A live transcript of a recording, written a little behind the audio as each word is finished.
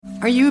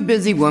Are you a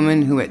busy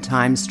woman who at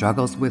times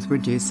struggles with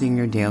reducing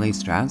your daily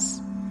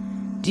stress?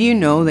 Do you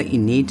know that you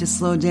need to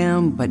slow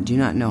down but do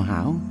not know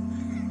how?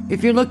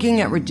 If you're looking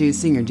at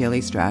reducing your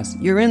daily stress,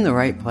 you're in the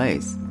right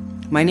place.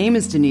 My name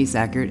is Denise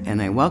Eckert,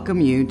 and I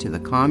welcome you to the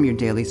Calm Your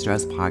Daily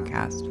Stress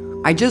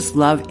podcast. I just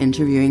love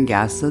interviewing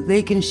guests so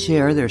they can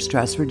share their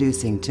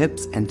stress-reducing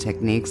tips and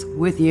techniques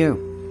with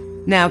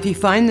you. Now, if you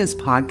find this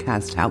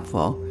podcast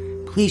helpful,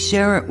 please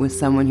share it with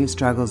someone who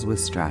struggles with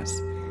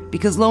stress,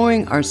 because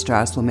lowering our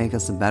stress will make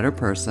us a better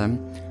person,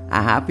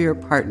 a happier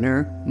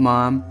partner,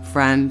 mom,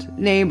 friend,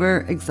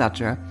 neighbor,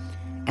 etc.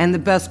 And the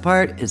best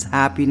part is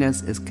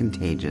happiness is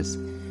contagious.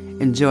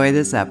 Enjoy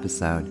this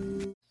episode.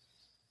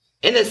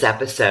 In this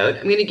episode,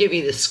 I'm going to give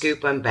you the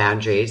scoop on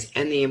boundaries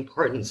and the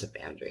importance of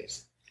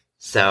boundaries.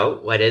 So,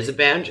 what is a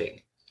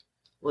boundary?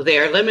 Well, they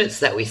are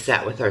limits that we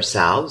set with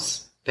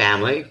ourselves,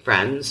 family,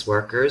 friends,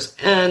 workers,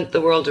 and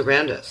the world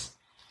around us.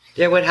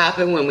 They're what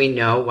happen when we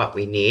know what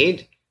we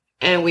need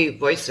and we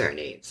voice our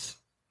needs.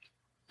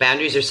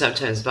 Boundaries are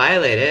sometimes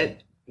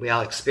violated. We all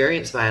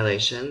experience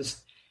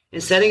violations.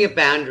 And setting a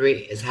boundary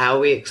is how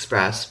we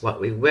express what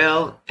we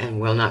will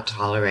and will not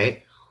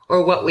tolerate,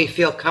 or what we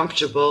feel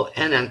comfortable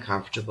and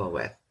uncomfortable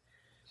with.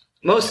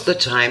 Most of the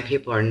time,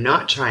 people are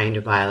not trying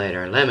to violate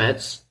our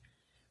limits.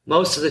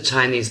 Most of the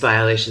time, these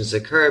violations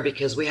occur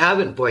because we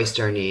haven't voiced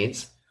our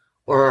needs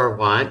or our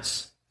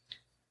wants.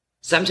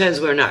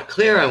 Sometimes we're not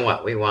clear on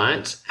what we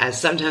want,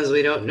 as sometimes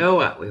we don't know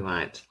what we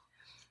want.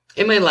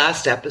 In my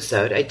last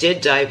episode, I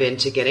did dive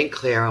into getting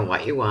clear on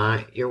what you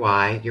want, your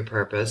why, your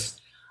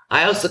purpose.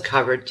 I also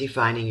covered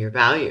defining your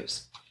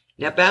values.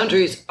 Now,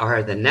 boundaries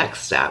are the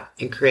next step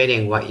in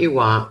creating what you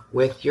want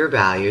with your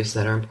values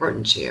that are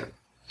important to you.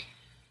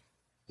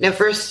 Now,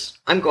 first,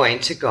 I'm going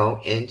to go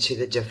into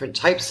the different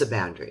types of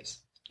boundaries.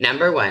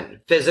 Number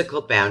 1,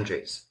 physical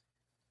boundaries.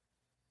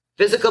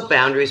 Physical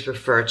boundaries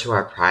refer to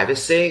our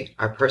privacy,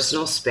 our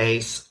personal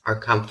space, our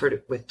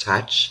comfort with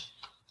touch,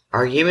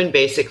 our human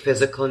basic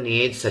physical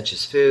needs such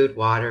as food,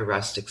 water,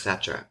 rest,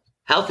 etc.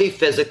 Healthy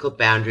physical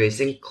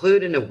boundaries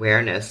include an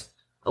awareness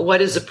of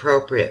what is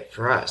appropriate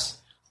for us.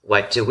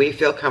 What do we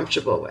feel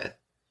comfortable with?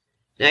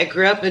 Now, I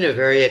grew up in a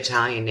very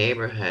Italian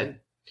neighborhood.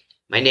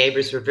 My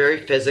neighbors were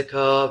very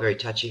physical, very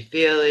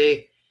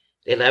touchy-feely.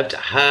 They loved to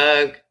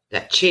hug,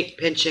 that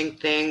cheek-pinching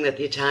thing that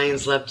the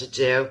Italians love to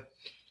do.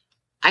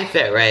 I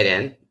fit right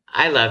in.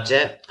 I loved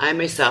it. I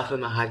myself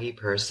am a huggy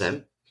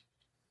person.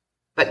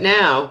 But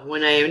now,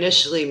 when I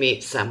initially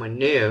meet someone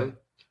new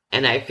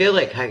and I feel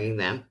like hugging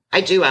them, I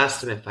do ask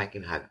them if I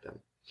can hug them.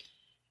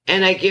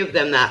 And I give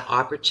them that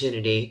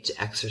opportunity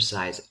to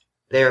exercise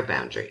their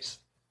boundaries.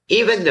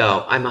 Even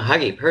though I'm a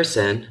huggy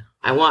person,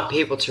 I want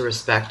people to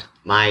respect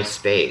my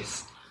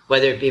space,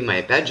 whether it be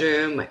my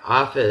bedroom, my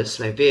office,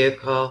 my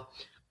vehicle.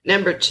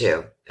 Number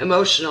 2,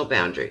 emotional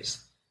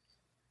boundaries.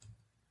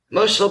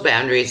 Emotional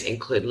boundaries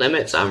include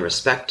limits on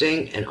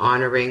respecting and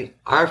honoring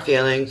our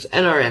feelings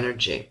and our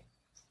energy.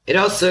 It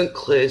also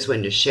includes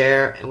when to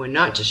share and when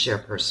not to share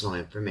personal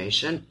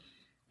information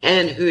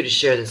and who to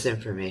share this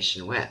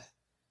information with.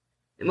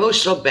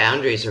 Emotional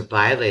boundaries are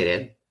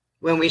violated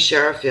when we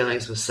share our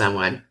feelings with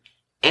someone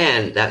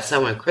and that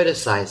someone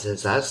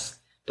criticizes us,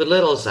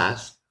 belittles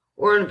us,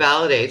 or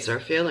invalidates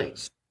our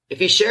feelings. If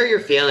you share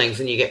your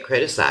feelings and you get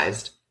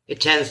criticized, it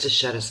tends to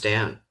shut us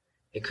down.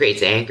 It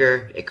creates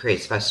anger. It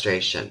creates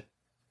frustration.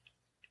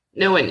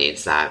 No one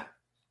needs that.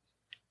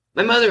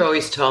 My mother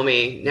always told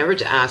me never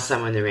to ask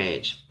someone their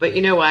age, but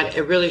you know what?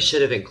 It really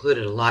should have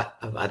included a lot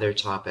of other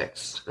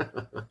topics.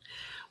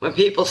 When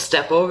people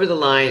step over the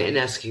line and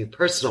ask you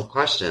personal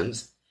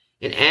questions,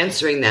 and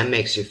answering them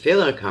makes you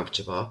feel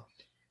uncomfortable,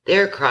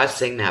 they're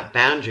crossing that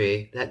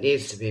boundary that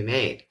needs to be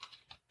made.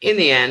 In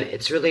the end,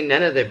 it's really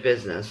none of their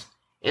business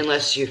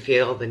unless you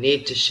feel the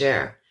need to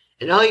share.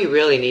 And all you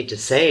really need to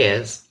say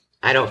is,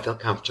 I don't feel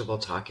comfortable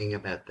talking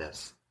about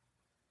this.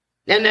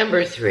 Now,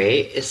 number 3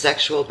 is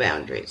sexual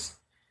boundaries.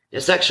 Now,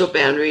 sexual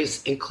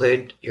boundaries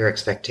include your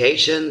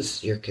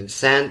expectations, your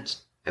consent,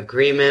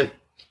 agreement,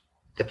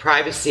 the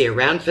privacy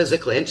around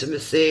physical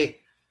intimacy,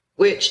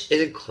 which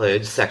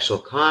includes sexual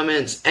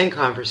comments and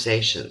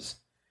conversations.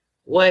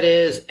 What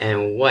is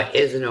and what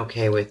isn't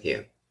okay with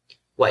you,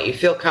 what you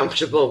feel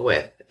comfortable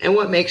with, and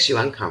what makes you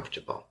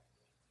uncomfortable.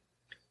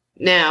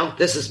 Now,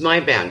 this is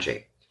my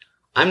boundary.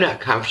 I'm not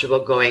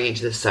comfortable going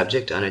into the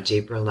subject on a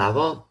deeper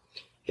level.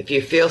 If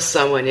you feel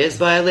someone is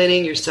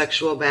violating your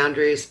sexual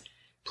boundaries,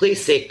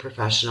 please seek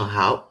professional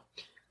help.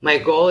 My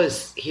goal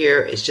is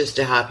just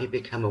to help you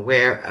become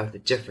aware of the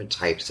different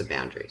types of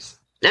boundaries.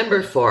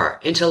 Number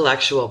 4,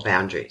 intellectual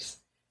boundaries.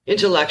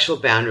 Intellectual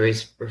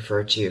boundaries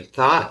refer to your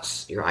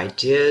thoughts, your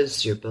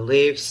ideas, your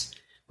beliefs,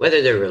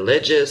 whether they're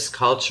religious,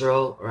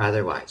 cultural, or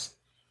otherwise.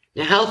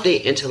 Now, healthy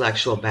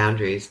intellectual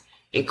boundaries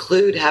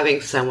include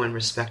having someone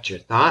respect your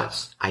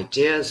thoughts,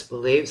 ideas,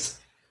 beliefs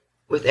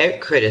without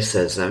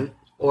criticism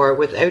or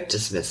without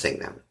dismissing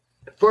them.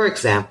 For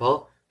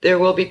example, there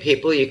will be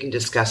people you can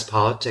discuss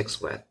politics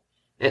with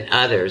and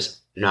others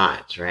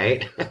not,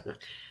 right?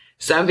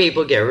 Some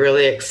people get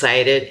really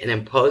excited and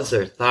impose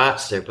their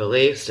thoughts, their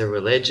beliefs, their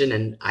religion,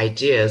 and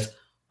ideas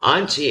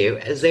onto you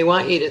as they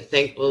want you to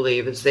think,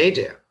 believe as they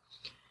do.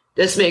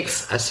 This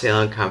makes us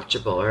feel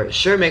uncomfortable, or it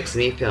sure makes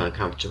me feel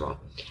uncomfortable.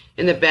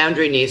 And the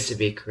boundary needs to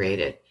be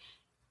created.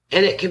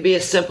 And it can be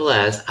as simple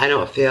as, I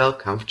don't feel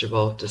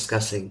comfortable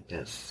discussing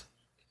this.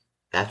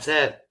 That's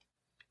it.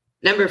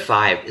 Number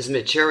 5 is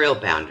material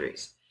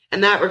boundaries.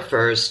 And that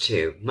refers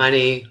to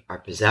money, our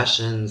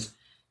possessions,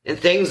 and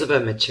things of a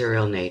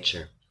material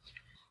nature.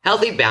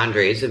 Healthy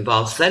boundaries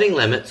involve setting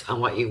limits on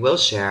what you will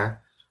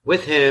share,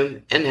 with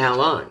whom, and how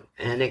long,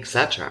 and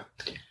etc.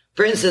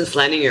 For instance,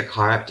 lending your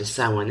car out to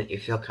someone that you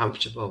feel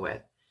comfortable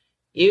with.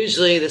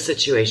 Usually the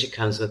situation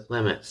comes with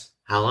limits.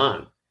 How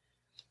long?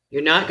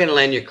 You're not going to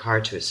lend your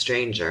car to a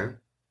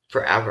stranger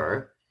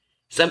forever.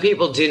 Some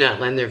people do not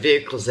lend their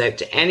vehicles out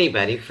to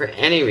anybody for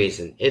any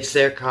reason. It's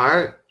their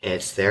car,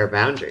 it's their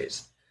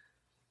boundaries.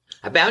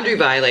 A boundary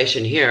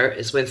violation here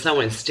is when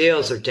someone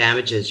steals or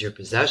damages your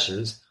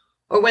possessions,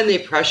 or when they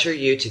pressure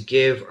you to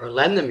give or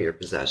lend them your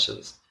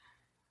possessions.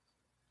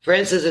 For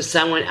instance, if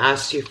someone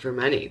asks you for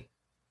money,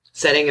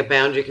 setting a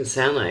boundary can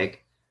sound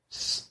like,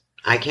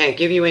 I can't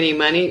give you any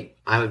money,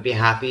 I would be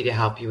happy to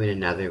help you in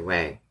another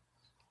way.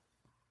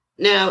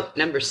 Now,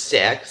 number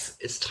 6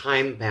 is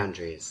time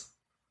boundaries.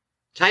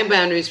 Time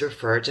boundaries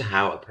refer to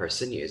how a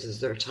person uses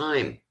their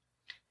time.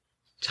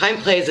 Time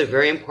plays a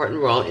very important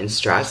role in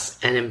stress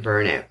and in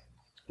burnout.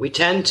 We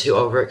tend to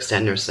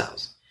overextend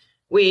ourselves.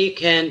 We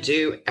can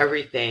do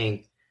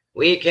everything.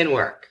 We can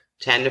work,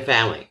 tend to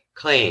family,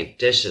 clean,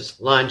 dishes,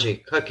 laundry,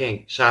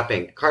 cooking,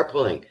 shopping,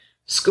 carpooling,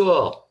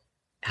 school,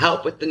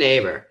 help with the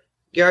neighbor,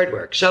 yard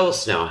work, shovel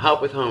snow,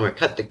 help with homework,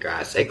 cut the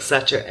grass,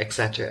 etc.,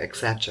 etc.,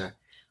 etc.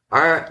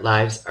 Our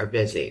lives are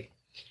busy.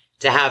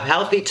 To have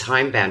healthy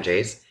time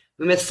boundaries,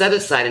 we must set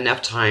aside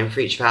enough time for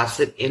each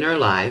facet in our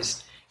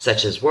lives,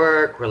 such as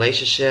work,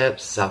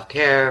 relationships,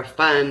 self-care,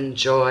 fun,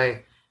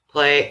 joy,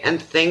 play,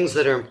 and things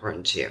that are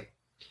important to you.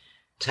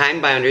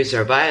 Time boundaries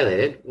are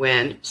violated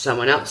when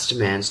someone else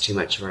demands too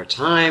much of our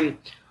time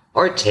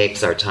or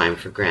takes our time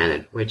for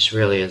granted, which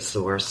really is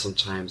the worst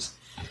sometimes.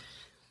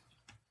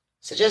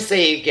 So just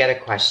say you get a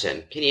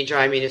question, can you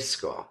drive me to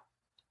school?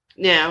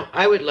 Now,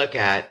 I would look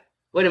at,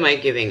 what am I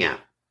giving up?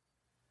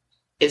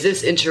 Is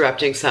this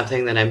interrupting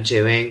something that I'm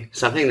doing,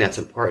 something that's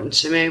important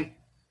to me?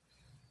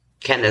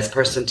 Can this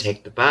person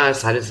take the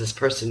bus? How does this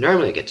person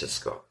normally get to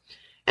school?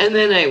 And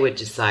then I would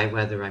decide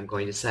whether I'm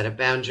going to set a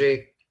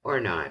boundary or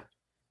not.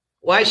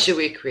 Why should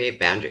we create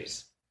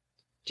boundaries?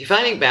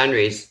 Defining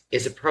boundaries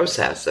is a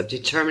process of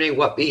determining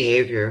what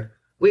behavior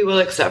we will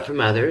accept from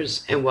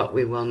others and what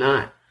we will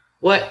not.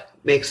 What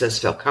makes us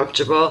feel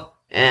comfortable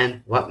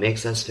and what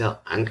makes us feel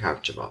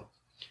uncomfortable.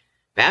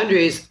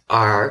 Boundaries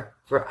are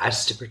for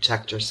us to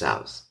protect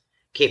ourselves,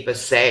 keep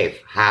us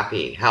safe,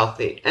 happy,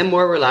 healthy, and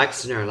more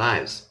relaxed in our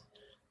lives.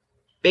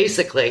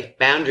 Basically,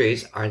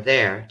 boundaries are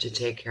there to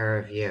take care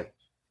of you.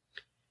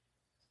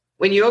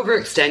 When you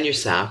overextend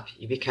yourself,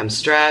 you become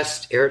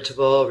stressed,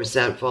 irritable,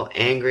 resentful,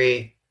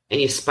 angry, and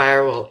you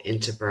spiral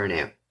into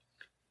burnout.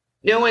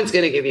 No one's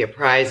going to give you a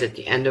prize at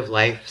the end of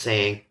life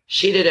saying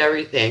she did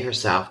everything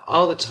herself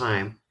all the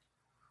time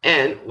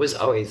and was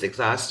always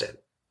exhausted.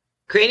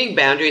 Creating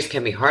boundaries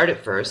can be hard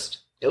at first.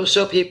 It will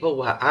show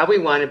people how we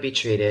want to be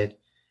treated,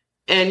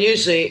 and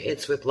usually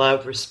it's with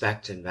love,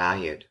 respect, and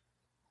valued.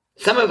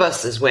 Some of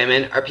us as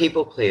women are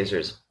people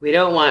pleasers. We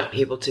don't want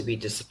people to be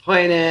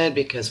disappointed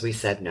because we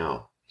said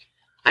no.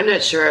 I'm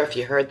not sure if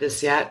you heard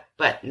this yet,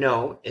 but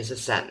no is a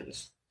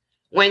sentence.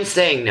 When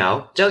saying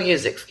no, don't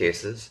use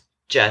excuses.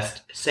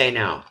 Just say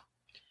no.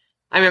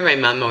 I remember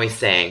my mom always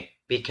saying,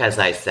 because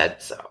I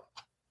said so.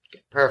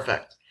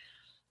 Perfect.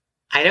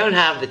 I don't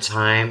have the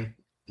time.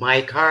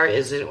 My car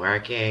isn't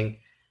working.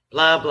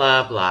 Blah,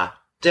 blah, blah.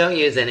 Don't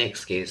use any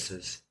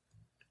excuses.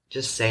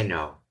 Just say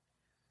no.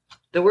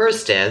 The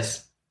worst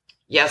is,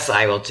 yes,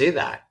 I will do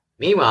that.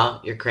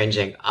 Meanwhile, you're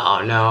cringing.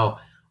 Oh no,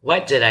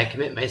 what did I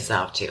commit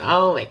myself to?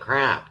 Holy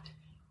crap.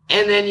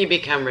 And then you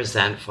become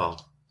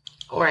resentful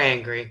or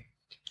angry.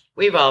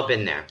 We've all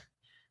been there.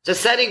 So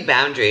setting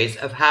boundaries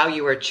of how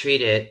you are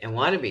treated and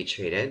want to be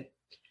treated.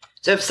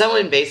 So if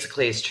someone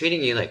basically is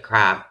treating you like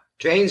crap,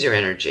 drains your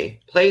energy,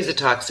 plays a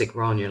toxic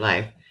role in your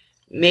life,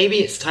 maybe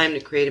it's time to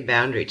create a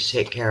boundary to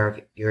take care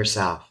of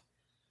yourself.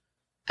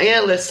 I'm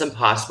going to list some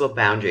possible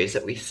boundaries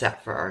that we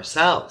set for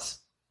ourselves.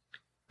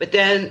 But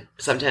then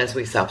sometimes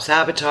we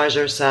self-sabotage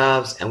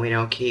ourselves and we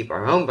don't keep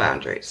our own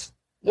boundaries.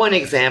 One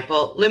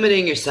example,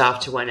 limiting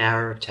yourself to 1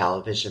 hour of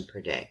television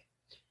per day.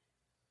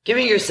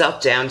 Giving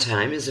yourself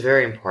downtime is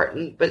very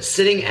important, but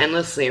sitting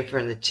endlessly in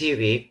front of the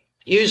TV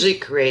usually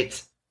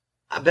creates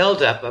a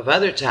buildup of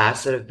other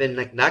tasks that have been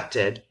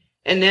neglected,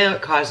 and now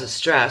it causes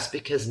stress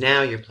because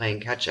now you're playing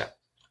catch-up.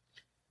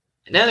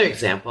 Another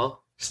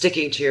example,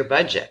 sticking to your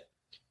budget.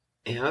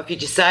 If you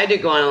decide to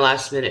go on a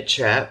last-minute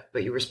trip,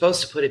 but you were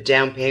supposed to put a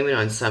down payment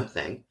on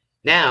something,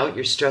 now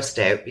you're stressed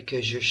out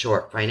because you're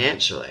short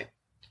financially.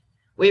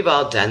 We've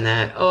all done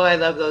that. Oh, I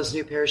love those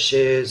new pair of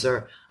shoes,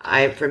 or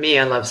for me,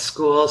 I love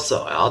school,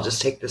 so I'll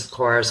just take this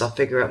course. I'll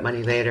figure out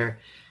money later.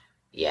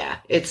 Yeah,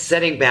 it's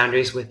setting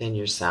boundaries within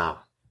yourself.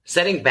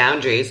 Setting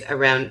boundaries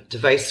around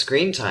device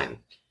screen time.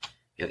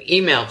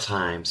 email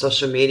time,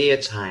 social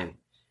media time.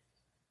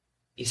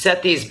 You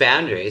set these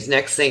boundaries.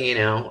 Next thing you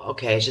know,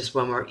 okay, it's just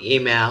one more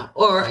email.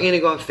 Or I'm going to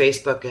go on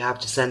Facebook and have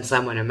to send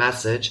someone a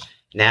message.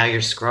 Now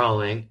you're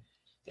scrolling.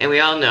 And we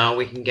all know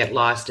we can get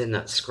lost in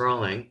that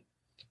scrolling.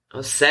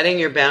 Setting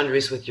your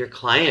boundaries with your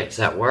clients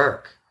at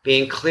work.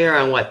 Being clear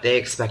on what they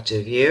expect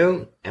of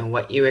you and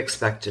what you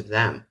expect of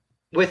them.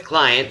 With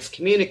clients,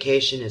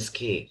 communication is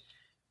key.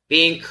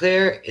 Being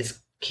clear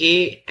is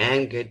key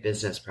and good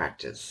business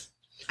practice.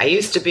 I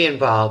used to be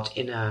involved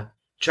in a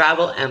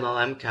travel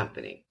MLM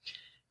company.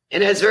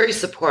 And I was very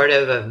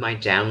supportive of my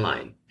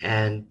downline.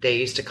 And they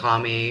used to call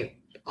me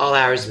all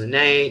hours of the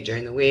night,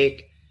 during the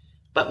week.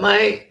 But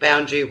my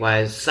boundary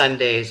was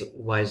Sundays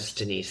was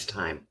Denise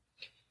time.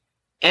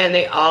 And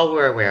they all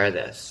were aware of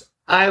this.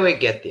 I would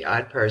get the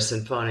odd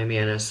person phoning me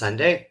on a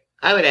Sunday.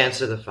 I would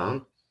answer the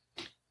phone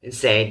and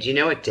say, do you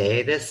know what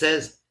day this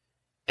is?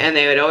 And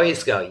they would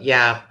always go,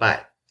 yeah,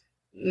 but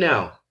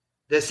no,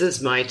 this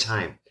is my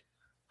time.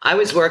 I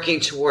was working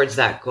towards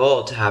that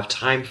goal to have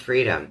time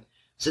freedom.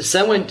 So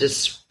someone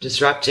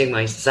disrupting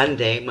my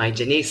Sunday, my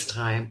Denise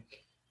time,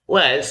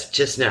 was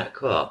just not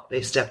cool.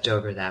 They stepped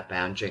over that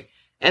boundary,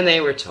 and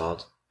they were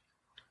told.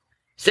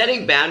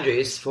 Setting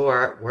boundaries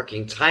for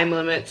working time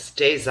limits,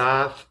 days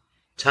off,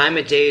 time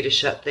of day to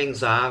shut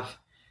things off,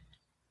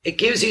 it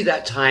gives you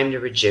that time to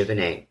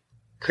rejuvenate.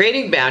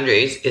 Creating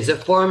boundaries is a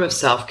form of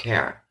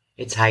self-care.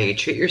 It's how you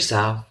treat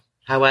yourself,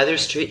 how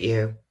others treat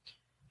you,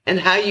 and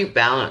how you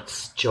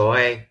balance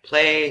joy,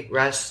 play,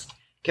 rest,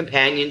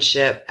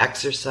 companionship,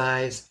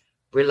 exercise,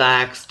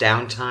 relax,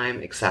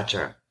 downtime,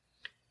 etc.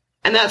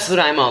 And that's what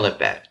I'm all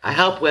about. I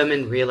help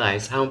women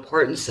realize how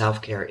important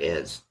self-care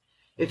is.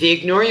 If you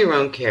ignore your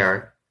own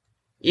care,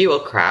 you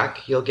will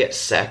crack, you'll get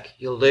sick,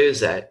 you'll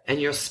lose it,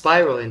 and you'll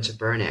spiral into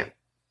burnout.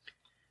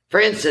 For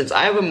instance,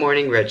 I have a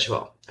morning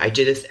ritual. I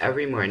do this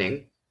every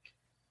morning.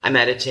 I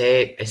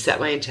meditate, I set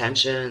my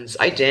intentions,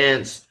 I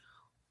dance,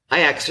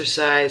 I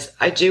exercise,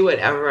 I do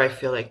whatever I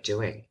feel like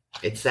doing.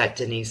 It's that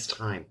Denise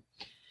time.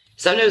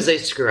 Sometimes I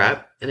screw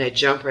up and I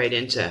jump right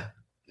into,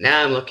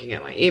 now I'm looking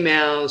at my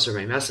emails or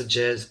my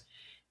messages,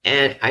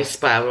 and I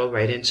spiral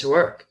right into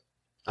work.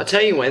 I'll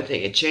tell you one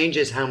thing, it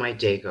changes how my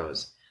day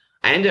goes.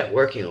 I end up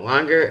working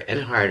longer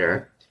and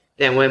harder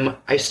than when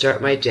I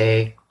start my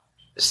day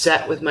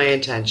set with my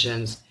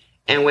intentions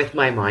and with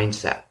my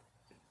mindset.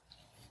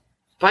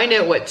 Find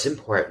out what's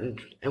important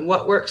and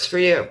what works for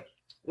you.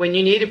 When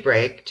you need a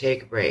break,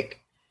 take a break.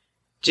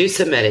 Do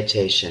some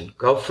meditation,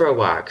 go for a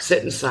walk,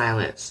 sit in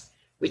silence.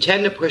 We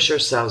tend to push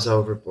ourselves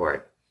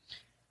overboard.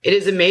 It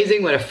is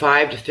amazing what a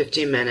 5 to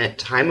 15 minute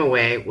time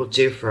away will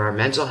do for our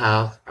mental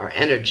health, our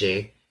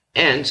energy,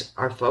 and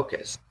our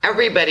focus.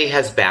 Everybody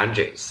has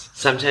boundaries.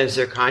 Sometimes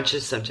they're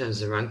conscious, sometimes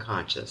they're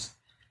unconscious.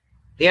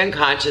 The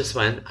unconscious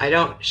one, I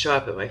don't show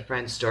up at my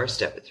friend's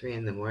doorstep at 3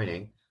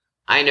 a.m.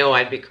 I know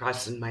I'd be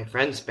crossing my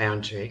friend's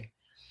boundary.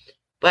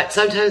 But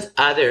sometimes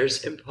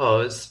others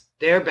impose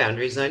their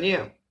boundaries on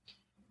you.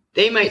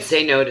 They might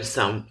say no to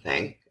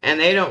something, and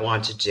they don't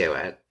want to do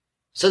it.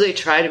 So they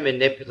try to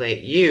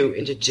manipulate you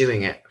into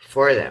doing it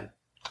for them.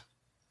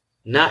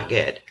 Not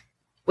good.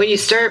 When you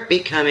start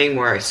becoming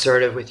more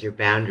assertive with your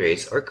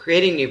boundaries or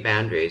creating new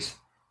boundaries,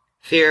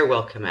 fear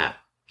will come up.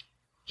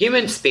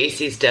 Human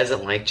species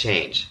doesn't like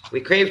change.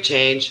 We crave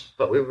change,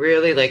 but we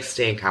really like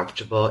staying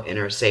comfortable in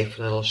our safe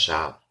little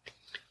shell.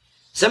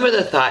 Some of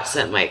the thoughts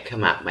that might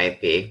come up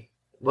might be,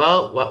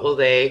 well, what will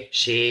they,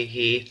 she,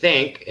 he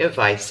think if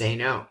I say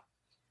no?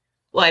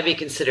 Will I be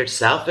considered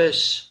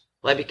selfish?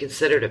 Will I be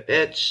considered a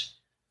bitch?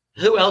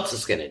 Who else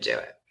is going to do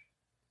it?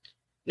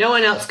 No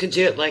one else can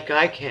do it like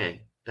I can,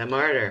 the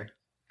martyr.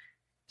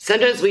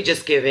 Sometimes we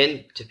just give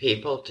in to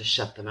people to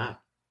shut them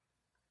up.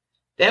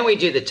 Then we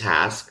do the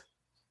task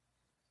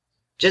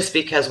just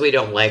because we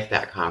don't like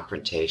that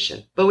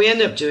confrontation. But we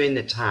end up doing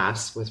the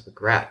task with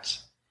regret.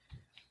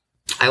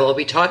 I will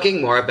be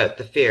talking more about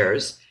the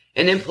fears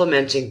and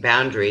implementing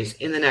boundaries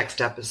in the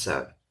next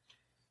episode.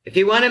 If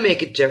you want to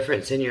make a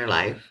difference in your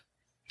life,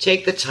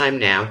 take the time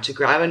now to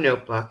grab a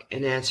notebook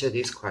and answer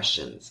these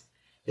questions.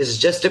 This is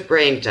just a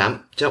brain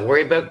dump. Don't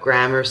worry about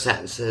grammar,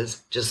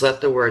 sentences. Just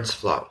let the words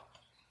flow.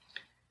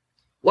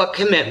 What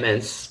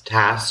commitments,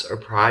 tasks, or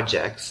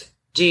projects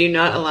do you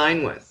not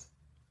align with?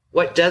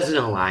 What doesn't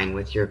align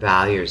with your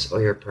values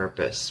or your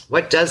purpose?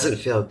 What doesn't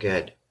feel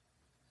good?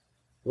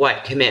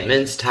 What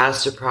commitments,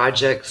 tasks, or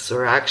projects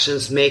or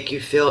actions make you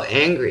feel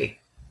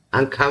angry,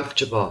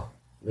 uncomfortable,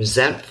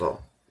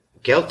 resentful,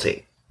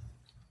 guilty?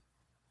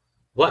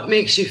 What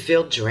makes you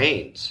feel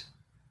drained?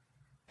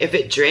 If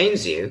it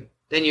drains you,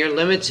 then you're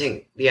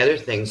limiting the other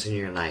things in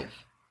your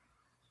life.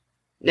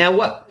 Now,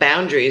 what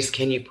boundaries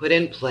can you put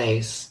in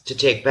place to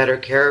take better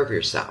care of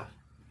yourself?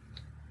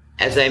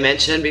 As I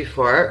mentioned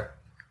before,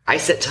 I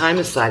set time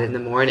aside in the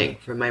morning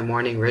for my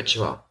morning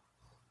ritual.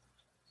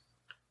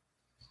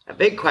 A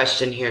big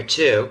question here,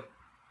 too,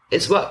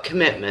 is what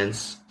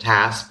commitments,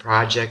 tasks,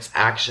 projects,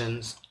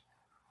 actions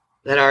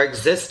that are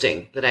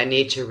existing that I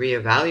need to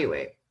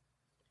reevaluate.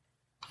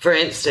 For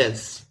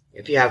instance,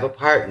 if you have a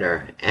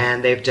partner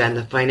and they've done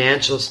the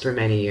financials for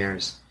many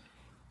years,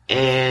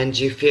 and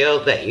you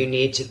feel that you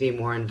need to be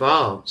more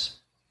involved,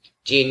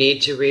 do you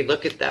need to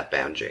relook at that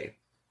boundary?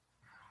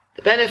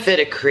 The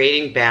benefit of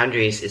creating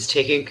boundaries is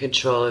taking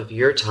control of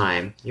your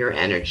time, your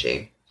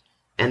energy,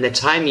 and the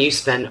time you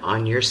spend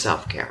on your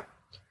self-care.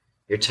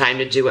 Your time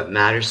to do what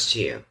matters to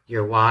you,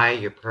 your why,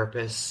 your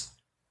purpose,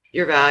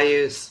 your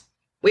values.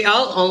 We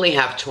all only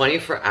have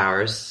 24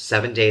 hours,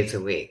 7 days a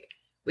week.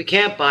 We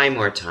can't buy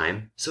more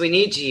time, so we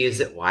need to use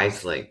it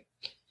wisely.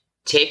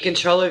 Take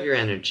control of your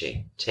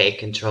energy. Take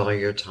control of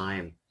your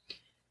time.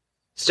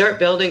 Start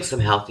building some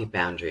healthy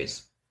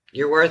boundaries.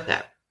 You're worth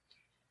it.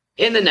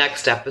 In the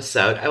next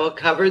episode, I will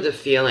cover the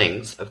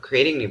feelings of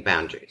creating new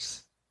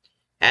boundaries.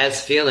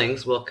 As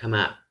feelings will come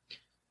up,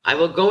 I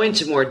will go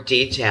into more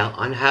detail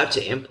on how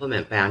to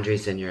implement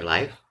boundaries in your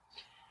life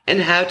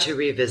and how to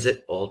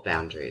revisit old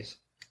boundaries.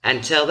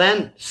 Until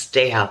then,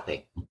 stay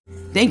healthy.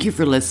 Thank you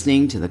for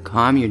listening to the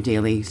Calm Your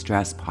Daily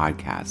Stress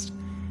podcast.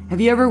 Have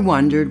you ever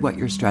wondered what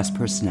your stress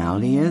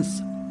personality is?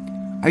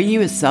 Are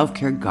you a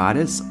self-care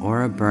goddess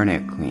or a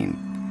burnout queen?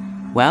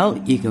 Well,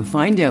 you can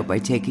find out by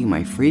taking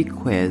my free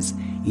quiz.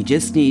 You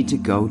just need to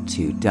go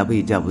to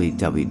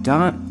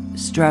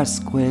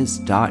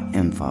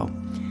www.stressquiz.info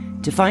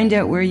to find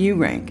out where you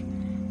rank.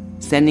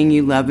 Sending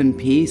you love and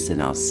peace,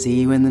 and I'll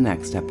see you in the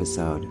next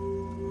episode.